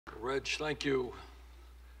Reg, thank you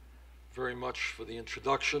very much for the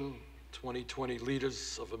introduction. 2020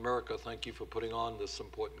 Leaders of America, thank you for putting on this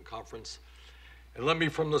important conference. And let me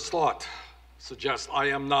from the start suggest I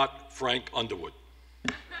am not Frank Underwood.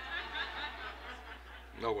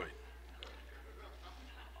 No way.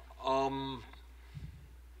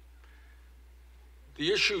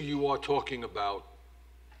 The issue you are talking about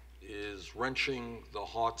is wrenching the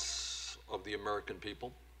hearts of the American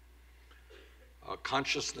people.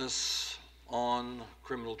 Consciousness on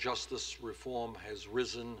criminal justice reform has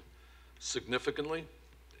risen significantly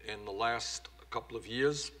in the last couple of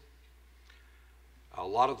years. A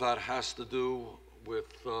lot of that has to do with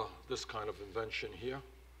this kind of invention here,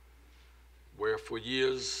 where for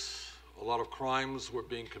years a lot of crimes were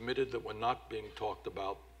being committed that were not being talked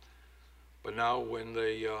about. But now when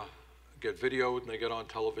they get videoed and they get on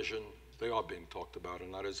television, they are being talked about,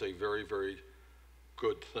 and that is a very, very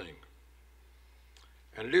good thing.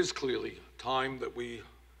 And it is clearly time that we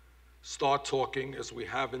start talking, as we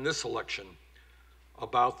have in this election,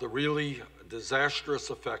 about the really disastrous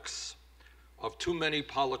effects of too many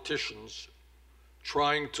politicians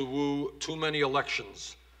trying to woo too many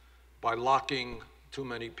elections by locking too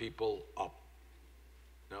many people up.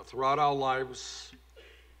 Now, throughout our lives,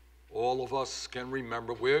 all of us can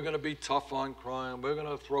remember, we're going to be tough on crime, we're going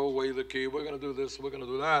to throw away the key, we're going to do this, we're going to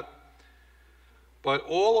do that. But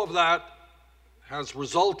all of that has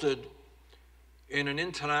resulted in an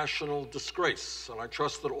international disgrace, and I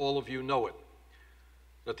trust that all of you know it,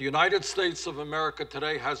 that the United States of America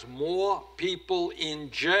today has more people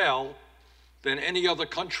in jail than any other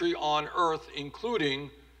country on earth,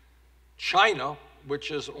 including China,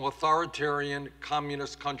 which is an authoritarian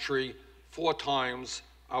communist country 4 times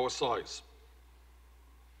our size.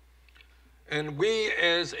 And we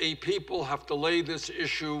as a people have to lay this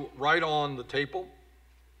issue right on the table,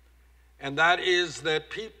 and that is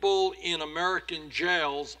that people in American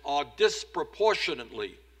jails are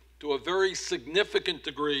disproportionately, to a very significant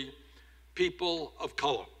degree, people of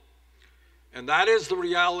color. And that is the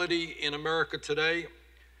reality in America today,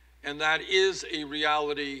 and that is a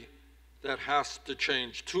reality that has to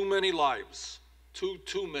change. Too many lives,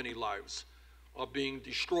 too many lives are being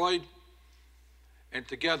destroyed, and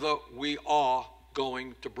together we are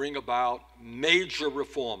going to bring about major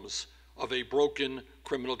reforms of a broken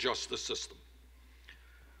criminal justice system.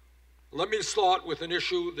 Let me start with an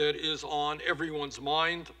issue that is on everyone's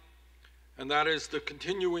mind, and that is the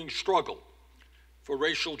continuing struggle for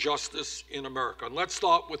racial justice in America. And let's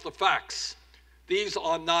start with the facts. These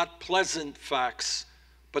are not pleasant facts,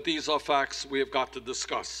 but these are facts we have got to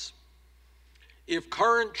discuss. If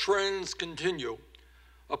current trends continue,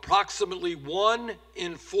 approximately 1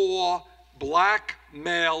 in 4 black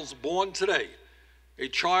males born today, a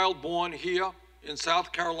child born here in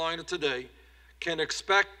South Carolina today, can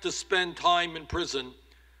expect to spend time in prison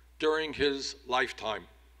during his lifetime.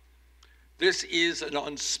 This is an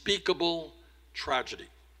unspeakable tragedy.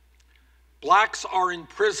 Blacks are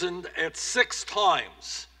imprisoned at 6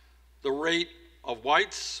 times the rate of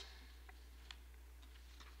whites.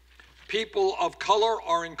 People of color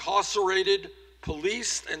are incarcerated,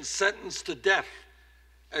 policed, and sentenced to death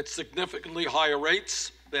at significantly higher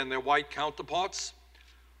rates than their white counterparts.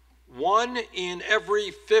 1 in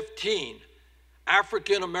every 15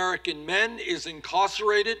 African-American men is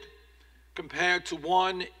incarcerated, compared to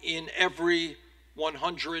 1 in every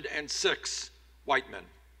 106 white men.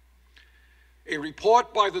 A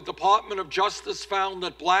report by the Department of Justice found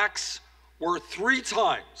that blacks were 3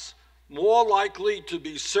 times more likely to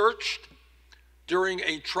be searched during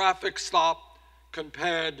a traffic stop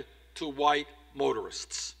compared to white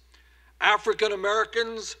motorists. African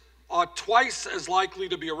Americans are twice as likely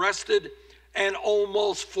to be arrested and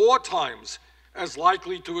almost 4 times as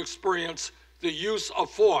likely to experience the use of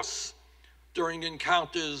force during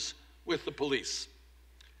encounters with the police.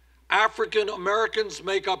 African Americans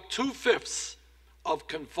make up 2/5 of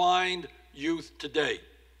confined youth today.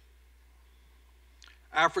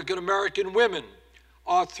 African American women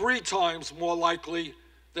are 3 times more likely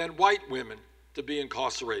than white women to be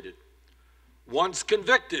incarcerated. Once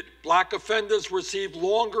convicted, black offenders receive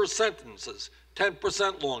longer sentences,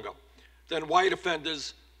 10% longer, than white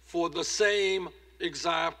offenders for the same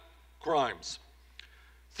exact crimes.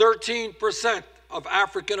 13% of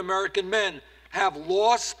African American men have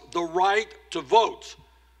lost the right to vote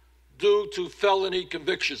due to felony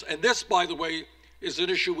convictions. And this, by the way, is an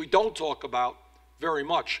issue we don't talk about very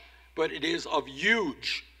much, but it is of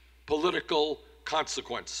huge political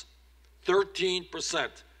consequence.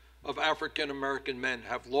 13% of African American men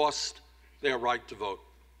have lost their right to vote.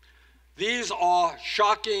 These are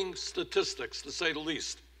shocking statistics, to say the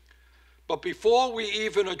least. But before we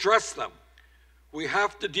even address them, we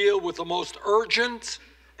have to deal with the most urgent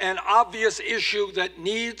and obvious issue that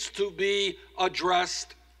needs to be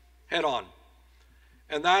addressed head on.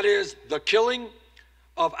 And that is the killing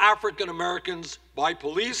of African Americans by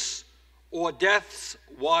police or deaths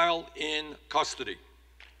while in custody.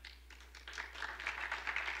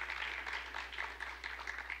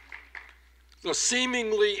 The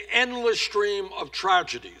seemingly endless stream of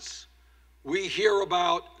tragedies we hear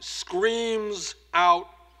about screams out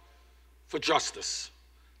for justice.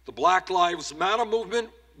 The Black Lives Matter movement,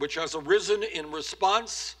 which has arisen in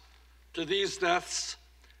response to these deaths,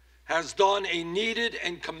 has done a needed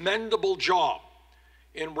and commendable job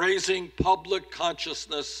in raising public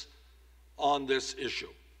consciousness on this issue.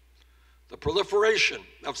 The proliferation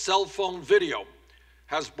of cell phone video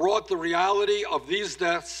has brought the reality of these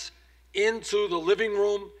deaths into the living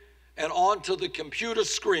room and onto the computer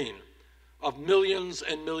screen of millions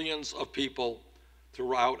and millions of people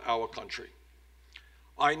throughout our country.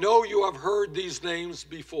 I know you have heard these names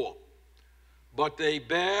before, but they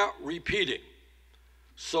bear repeating,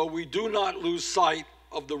 so we do not lose sight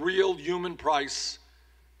of the real human price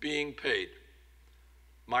being paid.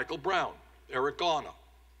 Michael Brown, Eric Garner,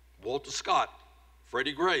 Walter Scott,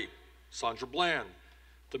 Freddie Gray, Sandra Bland,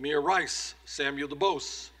 Tamir Rice, Samuel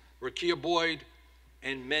DuBose, Rekia Boyd,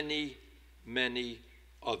 and many, many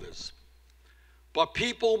others. But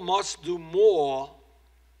people must do more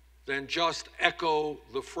than just echo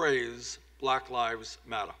the phrase, Black Lives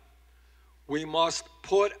Matter. We must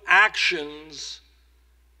put actions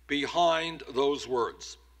behind those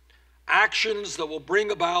words. Actions that will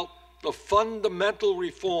bring about the fundamental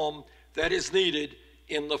reform that is needed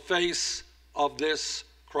in the face of this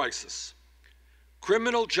crisis.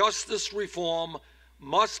 Criminal justice reform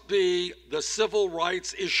must be the civil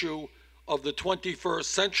rights issue of the 21st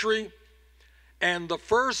century, and the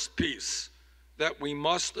first piece that we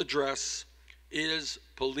must address is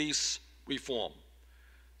police reform.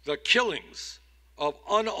 The killings of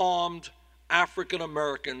unarmed African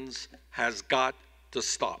Americans has got to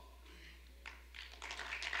stop.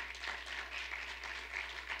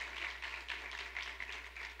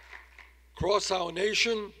 Across our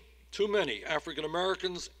nation, too many African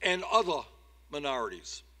Americans and other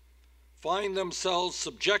minorities find themselves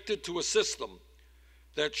subjected to a system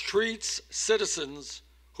that treats citizens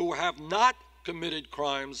who have not committed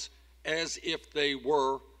crimes as if they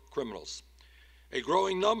were criminals. A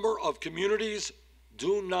growing number of communities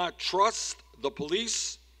do not trust the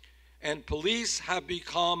police, and police have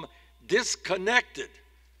become disconnected,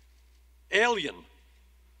 alien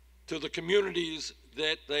to the communities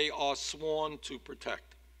that they are sworn to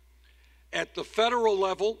protect. At the federal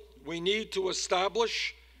level, we need to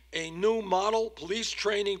establish a new model police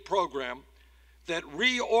training program that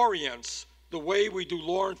reorients the way we do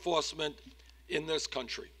law enforcement in this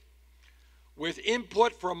country. With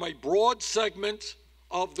input from a broad segment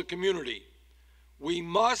of the community, we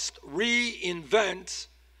must reinvent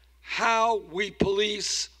how we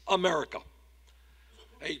police America.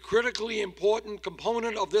 A critically important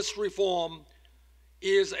component of this reform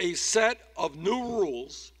is a set of new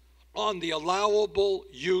rules on the allowable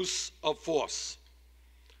use of force.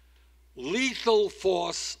 Lethal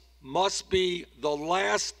force must be the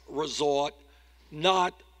last resort,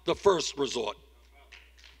 not the first resort.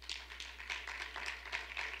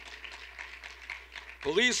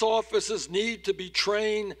 Police officers need to be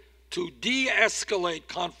trained to de-escalate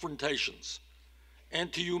confrontations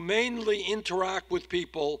and to humanely interact with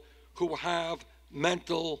people who have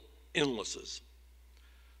mental illnesses.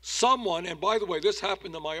 Someone, and by the way, this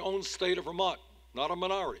happened in my own state of Vermont, not a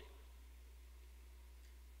minority.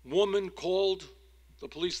 Woman called the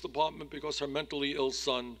police department because her mentally ill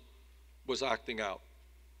son was acting out.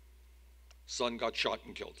 Son got shot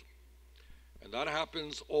and killed. And that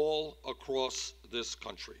happens all across this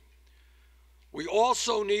country. We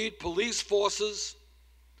also need police forces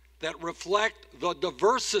that reflect the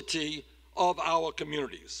diversity of our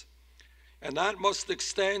communities. And that must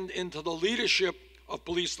extend into the leadership of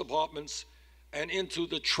police departments and into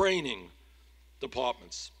the training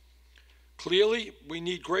departments. Clearly, we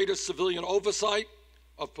need greater civilian oversight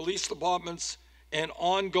of police departments and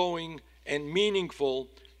ongoing and meaningful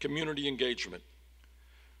community engagement.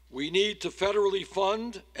 We need to federally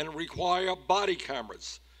fund and require body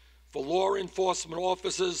cameras for law enforcement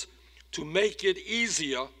officers to make it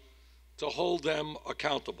easier to hold them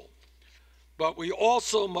accountable. But we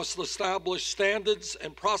also must establish standards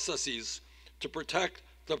and processes to protect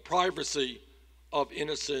the privacy of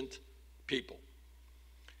innocent people.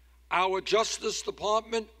 Our Justice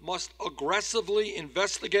Department must aggressively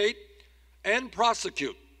investigate and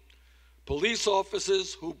prosecute police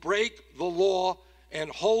officers who break the law and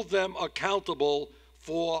hold them accountable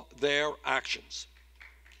for their actions.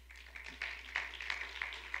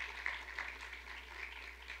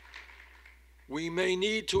 We may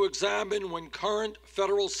need to examine when current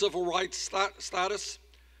federal civil rights status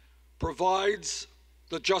provides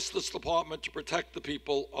the Justice Department to protect the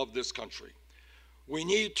people of this country. We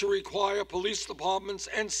need to require police departments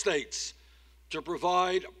and states to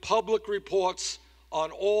provide public reports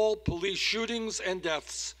on all police shootings and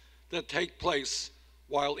deaths that take place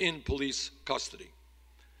while in police custody.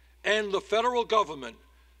 And the federal government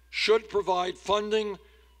should provide funding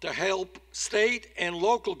to help state and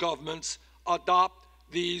local governments adopt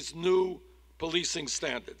these new policing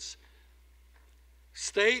standards.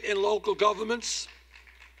 State and local governments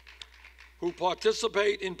who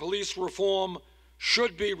participate in police reform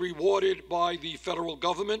should be rewarded by the federal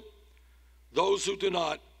government. Those who do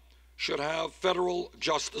not should have federal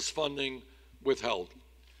justice funding withheld.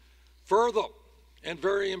 Further, and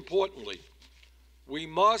very importantly, we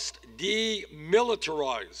must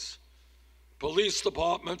demilitarize police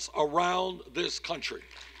departments around this country.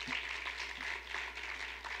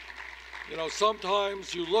 You know,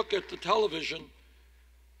 sometimes you look at the television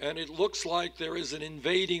and it looks like there is an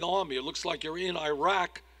invading army. It looks like you're in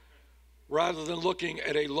Iraq rather than looking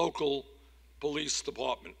at a local police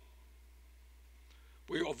department.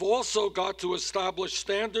 We have also got to establish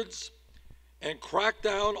standards and crack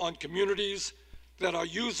down on communities that are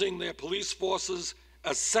using their police forces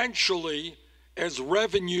essentially as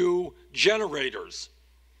revenue generators.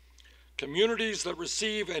 Communities that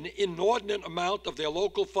receive an inordinate amount of their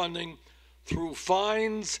local funding through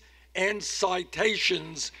fines and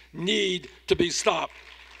citations need to be stopped.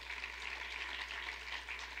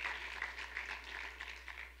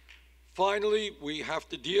 Finally, we have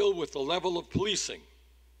to deal with the level of policing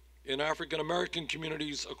in African American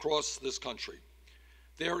communities across this country.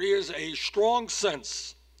 There is a strong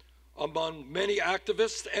sense among many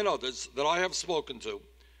activists and others that I have spoken to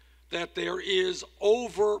that there is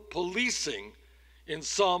over-policing in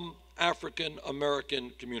some African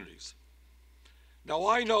American communities. Now,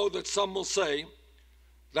 I know that some will say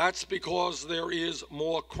that's because there is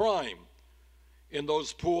more crime in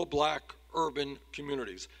those poor black urban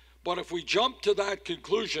communities. But if we jump to that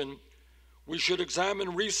conclusion, we should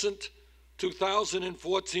examine recent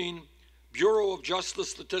 2014 Bureau of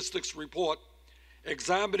Justice Statistics report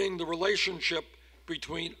examining the relationship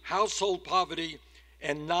between household poverty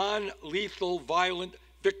and non-lethal violent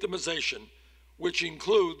victimization, which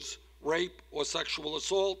includes rape or sexual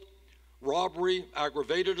assault, robbery,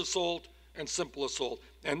 aggravated assault, and simple assault.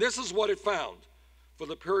 And this is what it found for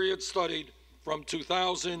the period studied from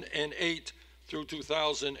 2008 through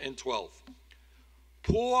 2012.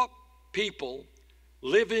 Poor people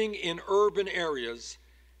living in urban areas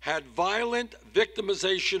had violent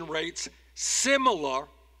victimization rates similar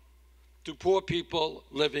to poor people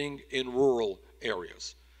living in rural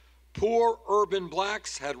areas. Poor urban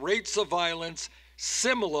blacks had rates of violence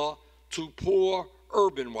similar to poor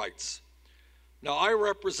urban whites. Now, I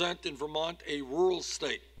represent in Vermont a rural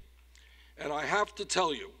state, and I have to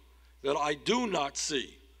tell you that I do not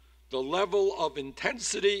see the level of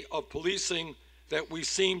intensity of policing that we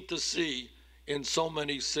seem to see in so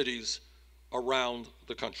many cities around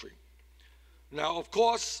the country. Now, of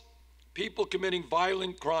course, people committing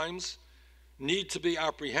violent crimes need to be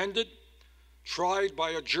apprehended, tried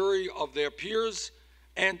by a jury of their peers,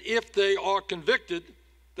 and if they are convicted,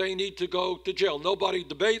 they need to go to jail. Nobody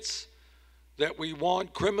debates that we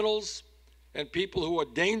want criminals and people who are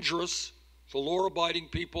dangerous to law-abiding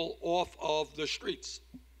people off of the streets.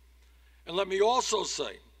 And let me also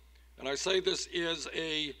say, and I say this as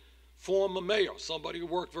a former mayor, somebody who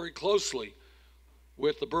worked very closely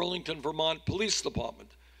with the Burlington, Vermont Police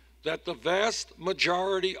Department, that the vast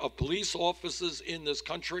majority of police officers in this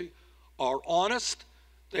country are honest,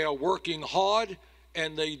 they are working hard,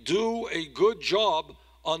 and they do a good job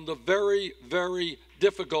under very, very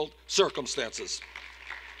difficult circumstances.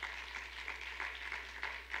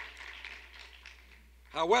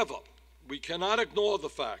 However, we cannot ignore the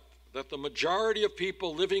fact that the majority of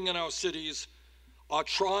people living in our cities are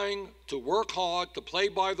trying to work hard, to play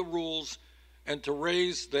by the rules, and to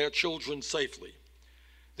raise their children safely.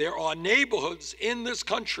 There are neighborhoods in this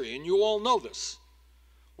country, and you all know this,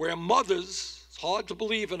 where mothers, it's hard to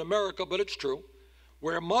believe in America, but it's true,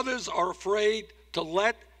 where mothers are afraid to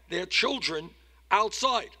let their children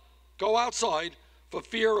outside, go outside for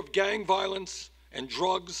fear of gang violence and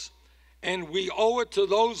drugs, and we owe it to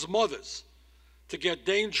those mothers to get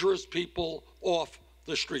dangerous people off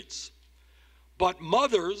the streets. But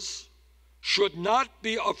mothers should not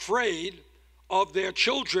be afraid of their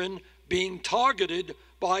children being targeted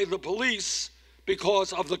by the police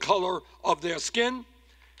because of the color of their skin.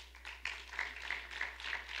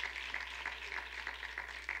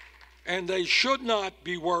 And they should not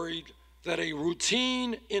be worried that a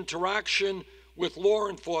routine interaction with law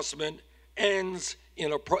enforcement ends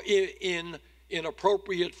in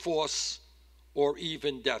inappropriate force or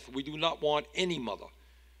even death. We do not want any mother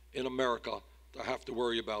in America to have to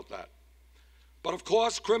worry about that. But of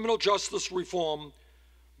course, criminal justice reform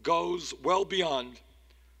goes well beyond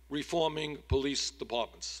reforming police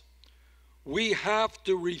departments. We have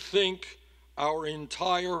to rethink our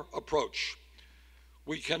entire approach.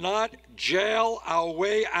 We cannot jail our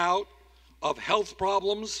way out of health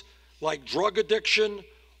problems like drug addiction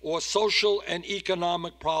or social and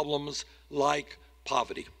economic problems like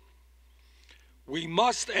poverty. We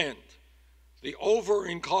must end the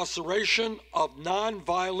over-incarceration of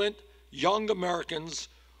nonviolent young Americans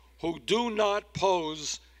who do not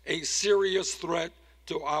pose a serious threat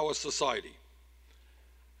to our society.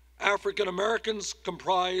 African Americans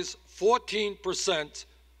comprise 14%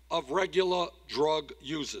 of regular drug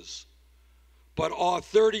users, but are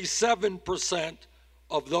 37%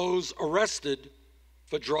 of those arrested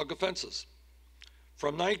for drug offenses.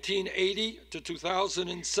 From 1980 to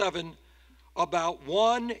 2007, about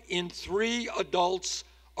 1 in 3 adults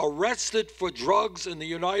arrested for drugs in the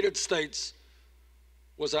United States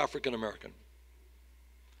was African American.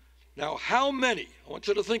 Now, how many, I want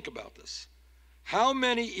you to think about this, how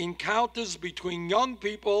many encounters between young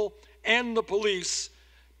people and the police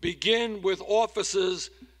begin with officers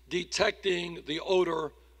detecting the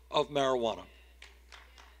odor of marijuana?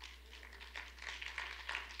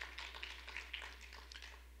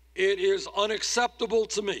 It is unacceptable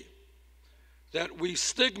to me that we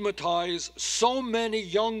stigmatize so many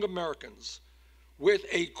young Americans with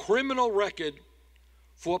a criminal record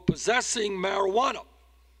for possessing marijuana,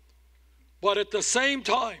 but at the same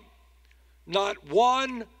time, not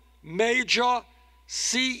one major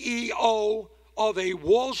CEO of a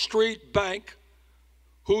Wall Street bank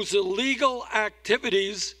whose illegal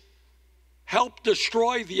activities helped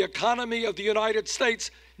destroy the economy of the United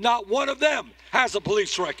States, not one of them has a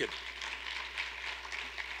police record.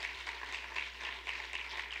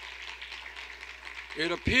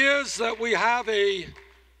 It appears that we have a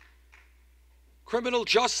criminal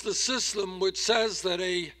justice system which says that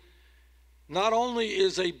not only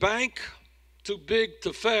is a bank too big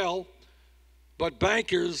to fail, but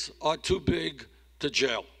bankers are too big to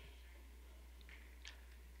jail.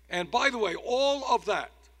 And by the way, all of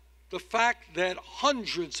that, the fact that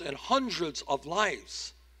hundreds and hundreds of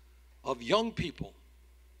lives of young people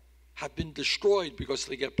have been destroyed because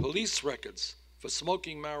they get police records for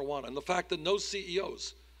smoking marijuana, and the fact that no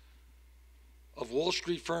CEOs of Wall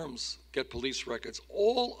Street firms get police records,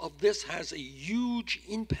 all of this has a huge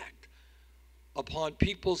impact upon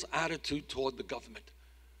people's attitude toward the government,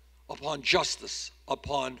 upon justice,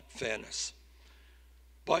 upon fairness.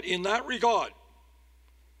 But in that regard,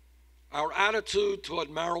 our attitude toward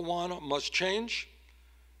marijuana must change,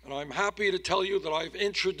 and I'm happy to tell you that I've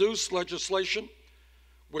introduced legislation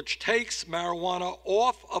which takes marijuana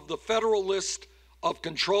off of the federal list of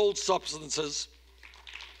controlled substances.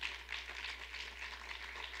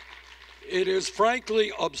 It is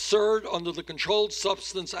frankly absurd under the Controlled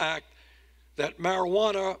Substance Act that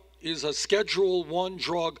marijuana is a Schedule I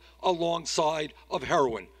drug alongside of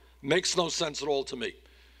heroin. Makes no sense at all to me.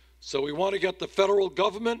 So we want to get the federal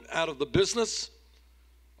government out of the business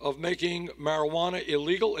of making marijuana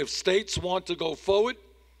illegal. If states want to go forward,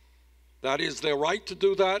 that is their right to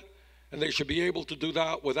do that, and they should be able to do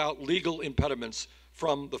that without legal impediments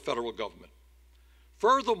from the federal government.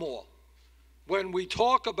 Furthermore, when we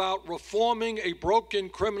talk about reforming a broken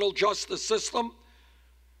criminal justice system,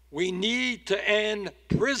 we need to end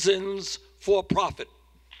prisons for profit.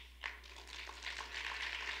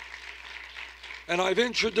 And I've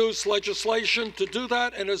introduced legislation to do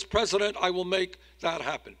that, and as president, I will make that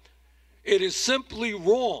happen. It is simply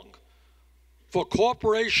wrong for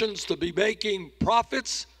corporations to be making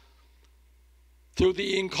profits through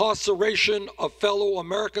the incarceration of fellow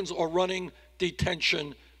Americans or running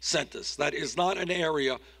detention centers. That is not an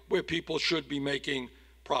area where people should be making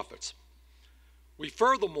profits. We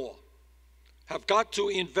furthermore have got to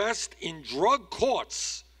invest in drug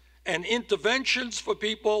courts and interventions for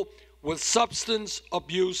people with substance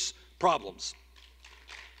abuse problems.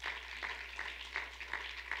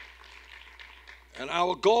 And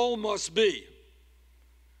our goal must be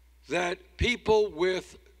that people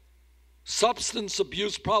with substance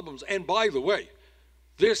abuse problems, and by the way,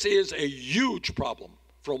 this is a huge problem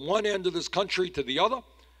from one end of this country to the other.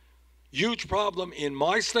 Huge problem in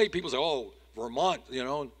my state. People say, oh, Vermont,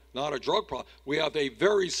 not a drug problem. We have a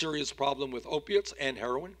very serious problem with opiates and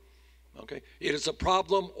heroin. Okay? It is a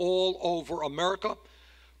problem all over America.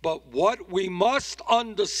 But what we must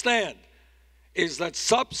understand is that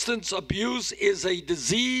substance abuse is a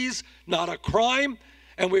disease, not a crime,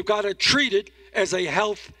 and we've got to treat it as a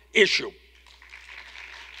health issue.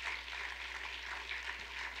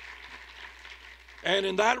 And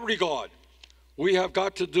in that regard, we have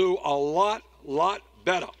got to do a lot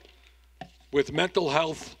better with mental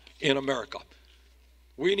health in America.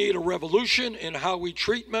 We need a revolution in how we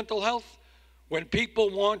treat mental health. When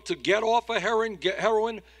people want to get off of heroin,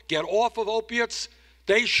 get off of opiates,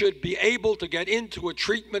 they should be able to get into a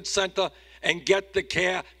treatment center and get the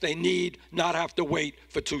care they need, not have to wait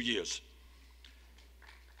for 2 years.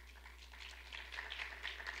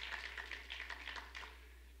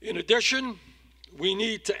 In addition, we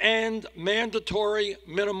need to end mandatory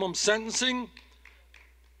minimum sentencing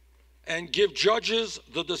and give judges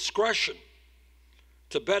the discretion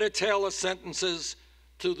to better tailor sentences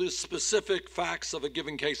to the specific facts of a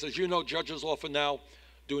given case. As you know, judges often now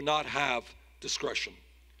do not have discretion.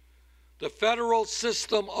 The federal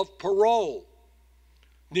system of parole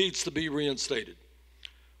needs to be reinstated.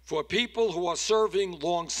 For people who are serving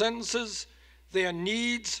long sentences, there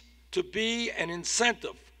needs to be an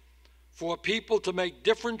incentive for people to make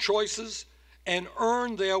different choices and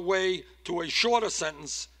earn their way to a shorter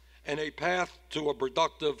sentence and a path to a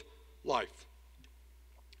productive life.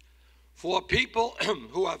 For people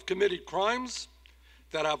who have committed crimes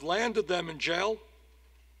that have landed them in jail,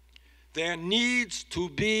 there needs to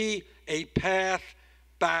be a path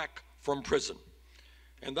back from prison.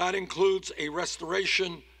 And that includes a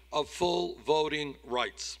restoration of full voting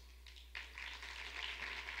rights.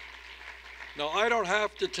 Now, I don't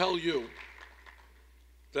have to tell you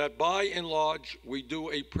that by and large, we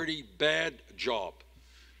do a pretty bad job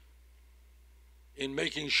in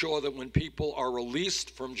making sure that when people are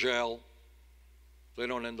released from jail, they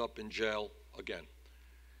don't end up in jail again.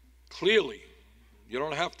 Clearly, you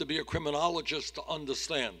don't have to be a criminologist to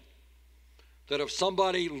understand that if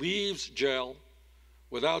somebody leaves jail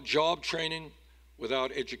without job training,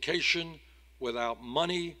 without education, without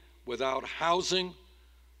money, without housing,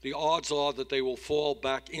 the odds are that they will fall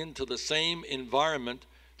back into the same environment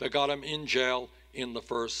that got them in jail in the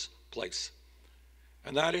first place.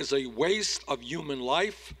 And that is a waste of human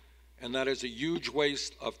life, and that is a huge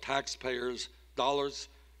waste of taxpayers' dollars,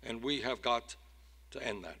 and we have got to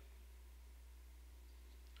end that.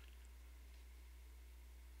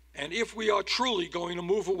 And if we are truly going to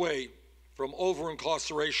move away from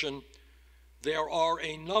over-incarceration, there are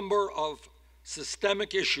a number of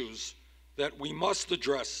systemic issues that we must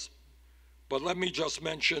address, but let me just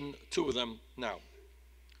mention two of them now.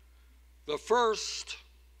 The first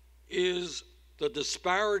is the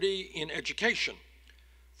disparity in education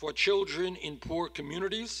for children in poor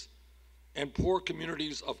communities and poor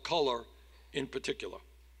communities of color in particular.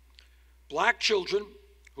 Black children,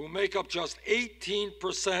 who make up just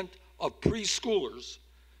 18% of preschoolers,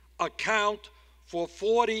 account for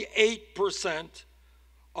 48%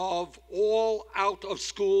 of all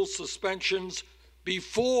out-of-school suspensions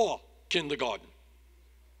before kindergarten.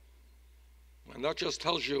 And that just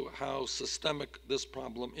tells you how systemic this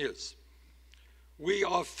problem is. We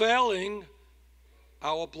are failing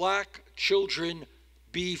our black children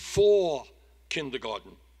before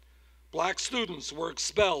kindergarten. Black students were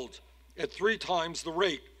expelled at 3 times the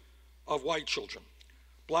rate of white children.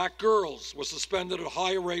 Black girls were suspended at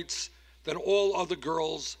higher rates than all other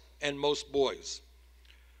girls and most boys.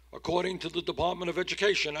 According to the Department of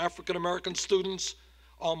Education, African American students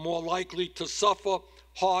are more likely to suffer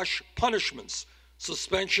harsh punishments,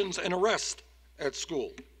 suspensions, and arrest at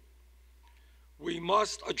school. We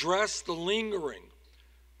must address the lingering,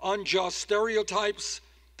 unjust stereotypes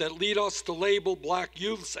that lead us to label black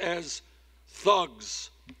youths as thugs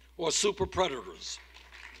or super predators.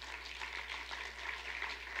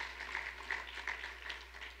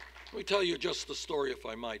 Let me tell you just a story, if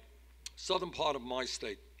I might. Southern part of my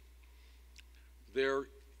state, there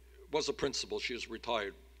was a principal, she is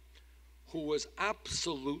retired, who was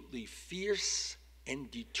absolutely fierce and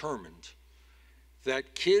determined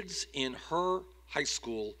that kids in her high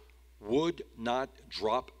school would not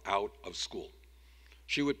drop out of school.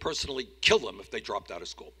 She would personally kill them if they dropped out of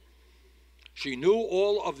school. She knew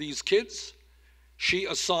all of these kids. She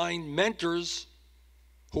assigned mentors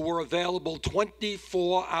who were available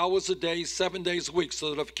 24 hours a day, 7 days a week,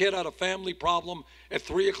 so that if a kid had a family problem at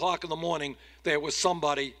 3 o'clock in the morning, there was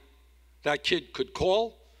somebody that kid could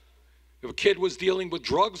call. If a kid was dealing with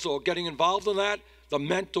drugs or getting involved in that, the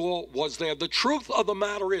mentor was there. The truth of the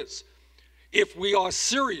matter is, if we are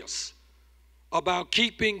serious about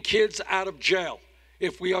keeping kids out of jail,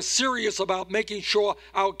 if we are serious about making sure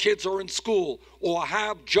our kids are in school or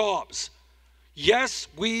have jobs, yes,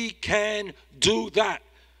 we can do that.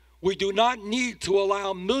 We do not need to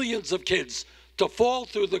allow millions of kids to fall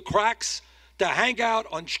through the cracks, to hang out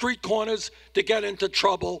on street corners, to get into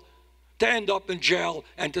trouble, to end up in jail,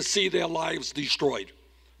 and to see their lives destroyed.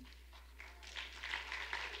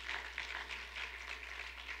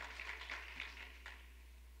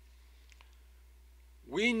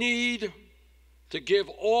 We need to give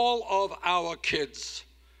all of our kids,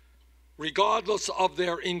 regardless of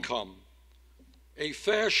their income, a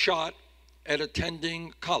fair shot at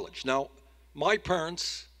attending college. Now, my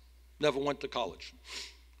parents never went to college.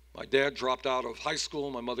 My dad dropped out of high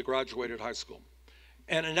school, my mother graduated high school.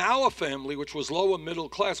 And in our family, which was lower middle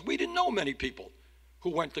class, we didn't know many people who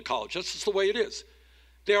went to college. That's just the way it is.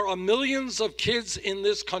 There are millions of kids in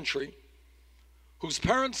this country whose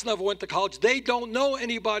parents never went to college. They don't know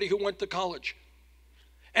anybody who went to college.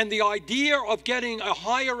 And the idea of getting a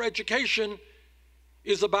higher education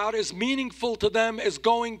is about as meaningful to them as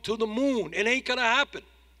going to the moon. It ain't gonna happen.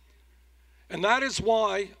 And that is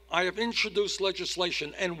why I have introduced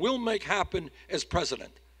legislation and will make happen as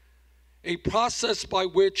president, a process by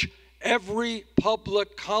which every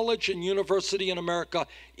public college and university in America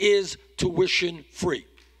is tuition free.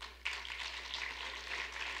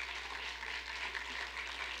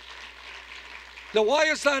 Now, why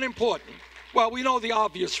is that important? Well, we know the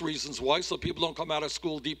obvious reasons why, so people don't come out of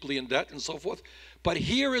school deeply in debt and so forth. But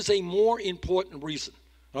here is a more important reason.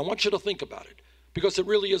 And I want you to think about it, because it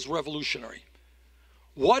really is revolutionary.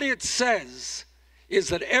 What it says is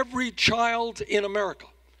that every child in America,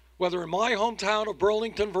 whether in my hometown of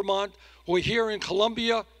Burlington, Vermont, or here in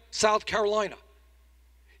Columbia, South Carolina,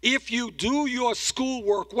 if you do your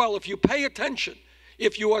schoolwork well, if you pay attention,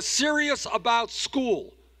 if you are serious about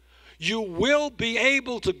school, you will be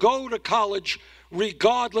able to go to college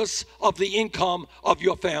regardless of the income of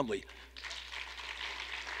your family.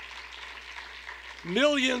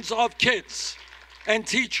 Millions of kids and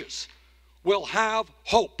teachers will have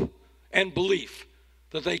hope and belief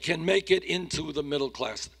that they can make it into the middle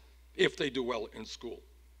class if they do well in school.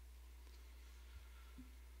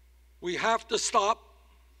 We have to stop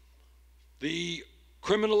the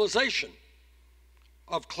criminalization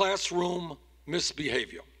of classroom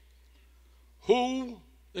misbehavior. Who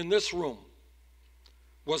in this room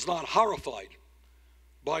was not horrified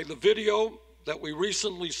by the video that we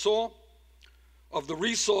recently saw of the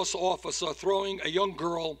resource officer throwing a young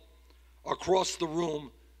girl across the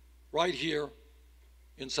room right here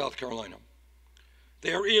in South Carolina?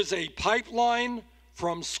 There is a pipeline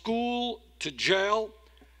from school to jail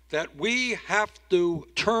that we have to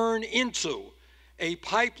turn into a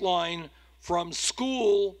pipeline from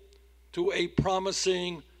school to a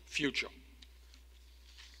promising future.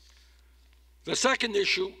 The second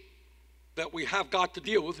issue that we have got to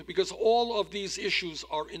deal with, because all of these issues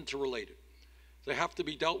are interrelated, they have to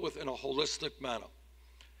be dealt with in a holistic manner,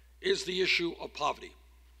 is the issue of poverty.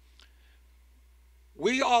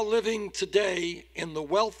 We are living today in the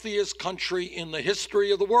wealthiest country in the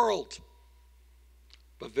history of the world.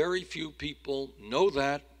 But very few people know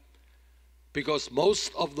that, because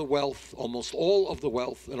most of the wealth, almost all of the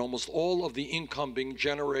wealth, and almost all of the income being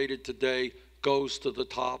generated today goes to the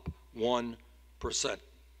top 1%.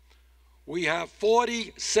 We have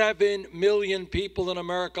 47 million people in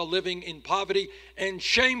America living in poverty, and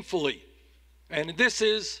shamefully, and this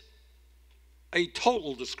is a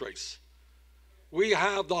total disgrace, we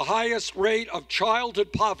have the highest rate of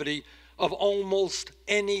childhood poverty of almost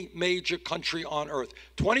any major country on earth.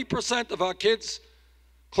 20% of our kids,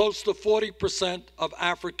 close to 40% of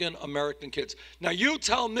African American kids. Now you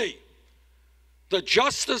tell me the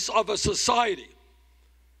justice of a society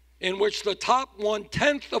in which the top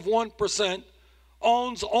 1/10 of 1%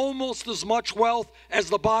 owns almost as much wealth as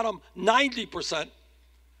the bottom 90%.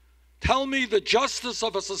 Tell me the justice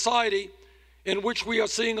of a society in which we are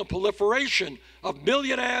seeing a proliferation of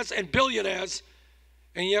millionaires and billionaires,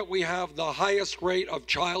 and yet we have the highest rate of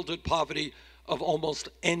childhood poverty of almost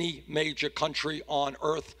any major country on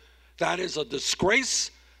earth. That is a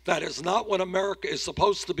disgrace. That is not what America is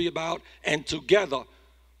supposed to be about, and together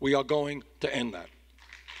we are going to end that.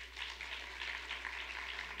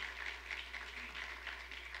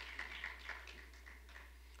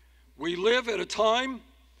 We live at a time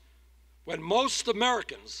when most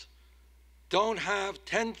Americans don't have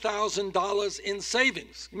 $10,000 in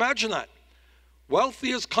savings. Imagine that.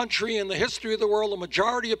 Wealthiest country in the history of the world, the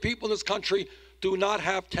majority of people in this country do not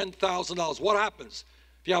have $10,000. What happens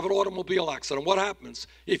if you have an automobile accident? What happens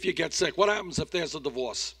if you get sick? What happens if there's a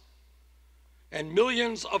divorce? And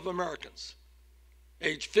millions of Americans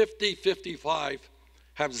age 50, 55,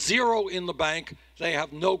 have zero in the bank. They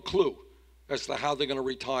have no clue as to how they're going to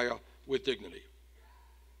retire with dignity.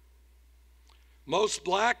 Most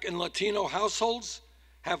Black and Latino households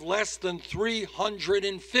have less than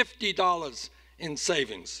 $350 in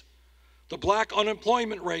savings. The Black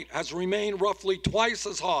unemployment rate has remained roughly twice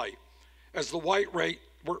as high as the white rate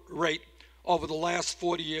over the last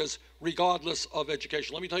 40 years, regardless of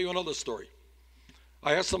education. Let me tell you another story.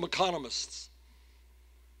 I asked some economists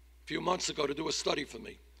a few months ago to do a study for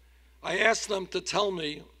me. I asked them to tell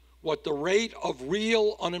me what the rate of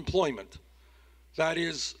real unemployment, that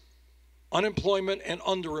is, unemployment and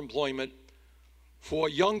underemployment, for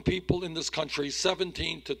young people in this country,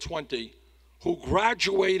 17 to 20, who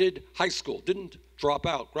graduated high school, didn't drop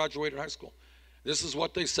out, graduated high school. This is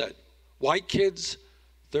what they said. White kids,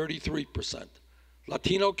 33%.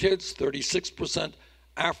 Latino kids, 36%.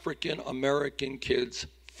 African American kids,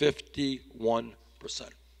 51%.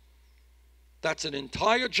 That's an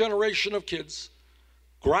entire generation of kids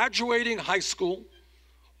graduating high school,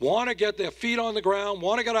 want to get their feet on the ground,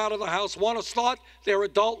 want to get out of the house, want to start their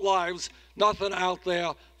adult lives, nothing out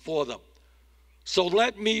there for them. So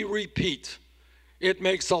let me repeat, it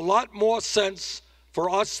makes a lot more sense for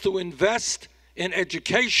us to invest in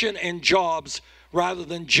education and jobs rather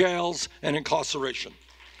than jails and incarceration.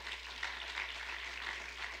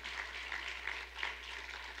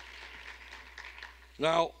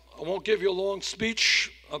 Now, I won't give you a long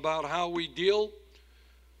speech about how we deal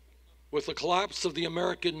with the collapse of the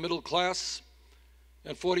American middle class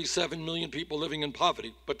and 47 million people living in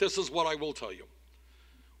poverty, but this is what I will tell you.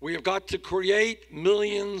 We have got to create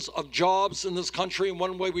millions of jobs in this country, and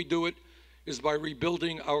one way we do it is by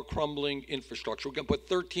rebuilding our crumbling infrastructure. We can put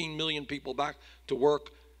 13 million people back to work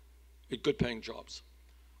at good-paying jobs.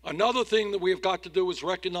 Another thing that we have got to do is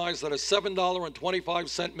recognize that a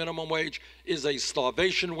 $7.25 minimum wage is a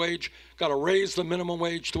starvation wage. Got to raise the minimum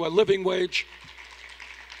wage to a living wage.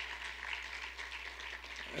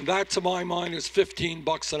 And that, to my mind, is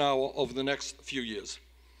 $15 an hour over the next few years.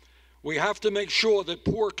 We have to make sure that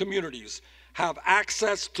poor communities have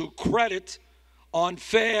access to credit on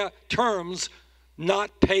fair terms, not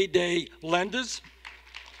payday lenders.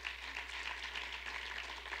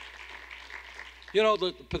 You know,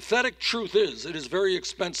 the pathetic truth is, it is very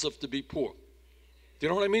expensive to be poor. Do you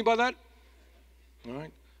know what I mean by that? All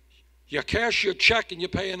right. You cash your check and you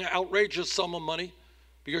pay an outrageous sum of money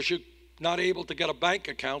because you're not able to get a bank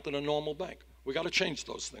account in a normal bank. We got to change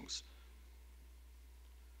those things.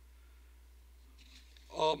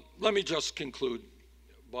 Let me just conclude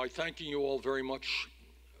by thanking you all very much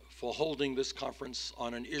for holding this conference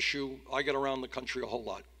on an issue. I get around the country a whole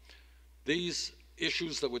lot. These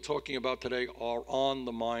issues that we're talking about today are on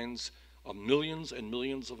the minds of millions and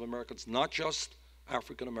millions of Americans, not just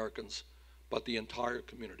African Americans, but the entire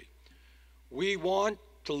community. We want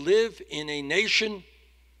to live in a nation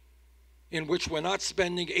in which we're not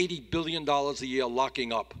spending $80 billion a year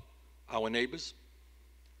locking up our neighbors.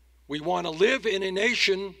 We want to live in a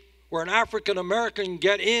nation where an African American can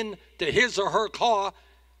get into his or her car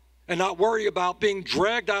and not worry about being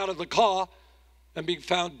dragged out of the car and being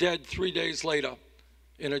found dead 3 days later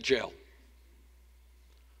in a jail.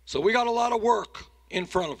 So we got a lot of work in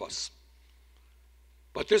front of us.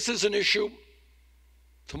 But this is an issue,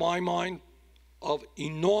 to my mind, of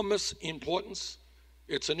enormous importance.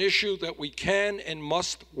 It's an issue that we can and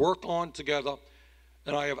must work on together,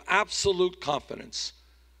 and I have absolute confidence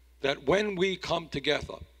that when we come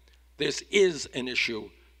together, this is an issue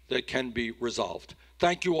that can be resolved.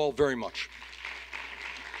 Thank you all very much.